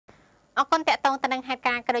អកុនតកតងតនឹងហេតុ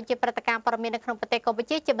ការណ៍ក៏ដូចជាព្រឹត្តិការណ៍ព័ត៌មាននៅក្នុងប្រទេសកម្ពុ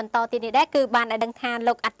ជាជាបន្តទីនេះដែរគឺបានឲ្យដឹងថា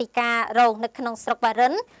លោកអធិការរងនៅក្នុងស្រុកបារិ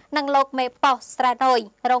ននិងលោកមេប៉ោះស្រែតយ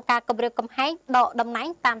រងការគម្រាមកំហែងដកតំណែង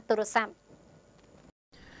តាមទូរស័ព្ទ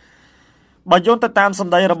បើយោងទៅតាមស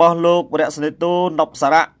ម្ដីរបស់លោករស្មីទូនប់សា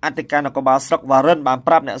រៈអធិការនគរបាលស្រុកបារិនបាន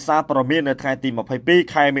ប្រាប់អ្នកសារព័ត៌មាននៅថ្ងៃទី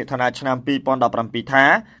22ខែមិថុនាឆ្នាំ2017ថា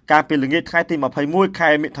កាលពីល្ងាចថ្ងៃទី21ខែ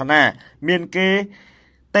មិថុនាមានគេ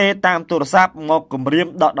ទេតាមទូរស័ព្ទមកគម្រាម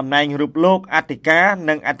ដកតំណែងរូបលោកអធិការ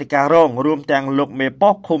និងអធិការរងរួមទាំងលោកមេ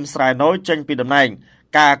ប៉ោះឃុំស្រែណយចេញពីតំណែង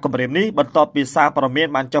ការគម្រាមនេះបន្ទាប់ពីសារព័ត៌មាន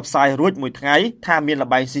បានចុះផ្សាយរួចមួយថ្ងៃថាមានល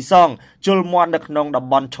បែងស៊ីសងជលមាត់នៅក្នុងតំ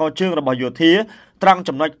បន់ឈរជើងរបស់យោធាត្រង់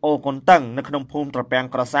ចំណុចអូកុនតឹងនៅក្នុងភូមិត្រពាំង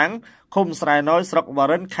ក្រសាំងឃុំស្រែណយស្រុកបា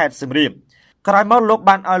រិនខេត្តសៀមរាបក្រោយមកលោក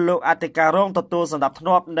បានឲ្យលោកអធិការរងទទួលសណ្ដាប់ធ្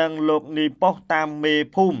នាប់និងលោកនីប៉ោះតាមមេ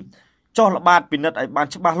ភូមិចុះល្បាតពិនិត្យឲ្យបាន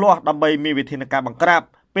ច្បាស់លាស់ដើម្បីមានវិធានការបង្ក្រាប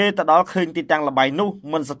ពេលទៅដល់ឃើញទីតាំងលបែងនោះ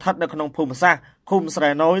មិនស្ថិតនៅក្នុងភូមិសាស្ត្រឃុំស្រែ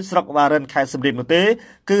ណយស្រុកបារិនខេត្តសៀមរាបនោះទេ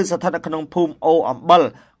គឺស្ថិតនៅក្នុងភូមិអូអំបិល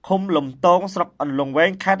ឃុំលំតងស្រុកអន្លង់វែ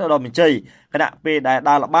ងខេត្តឧត្តរមានជ័យគណៈពេលដែល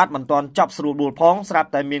ដើរល្បាតមិនទាន់ចប់ស្រួលបួលផងស្រាប់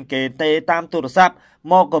តែមានគេទេតាមទូរស័ព្ទ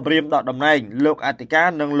មកគម្រាមដកតំណែងលោកអធិការ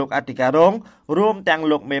និងលោកអធិការរងរួមទាំង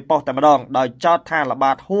លោកមេប៉ោះតែម្ដងដោយចោទថាល្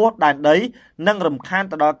បាតហួសដែនដីនិងរំខាន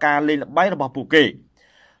ទៅដល់ការលេងល្បែងរបស់ពួកគេ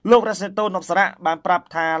លោករស្មីទូនប់សារៈបានប្រាប់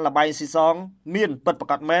ថាលបែងស៊ីសងមានពិតប្រា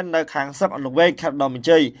កដមែននៅខាងស្រុកអន្លង់វែងខេត្តឧត្តរមាន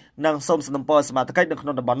ជ័យនិងសូមសនំពរសមាជិកនៅក្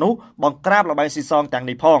នុងតំបន់នោះបង្ក្រាបលបែងស៊ីសងទាំង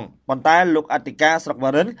នេះផងប៉ុន្តែលោកអធិការស្រុកបា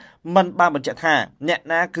រិនមិនបានបញ្ជាក់ថាអ្នក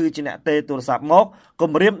ណាគឺជាអ្នកទេទូរស័ព្ទមកគ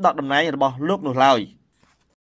ម្រាមដកតំណែងរបស់លោកនោះឡើយ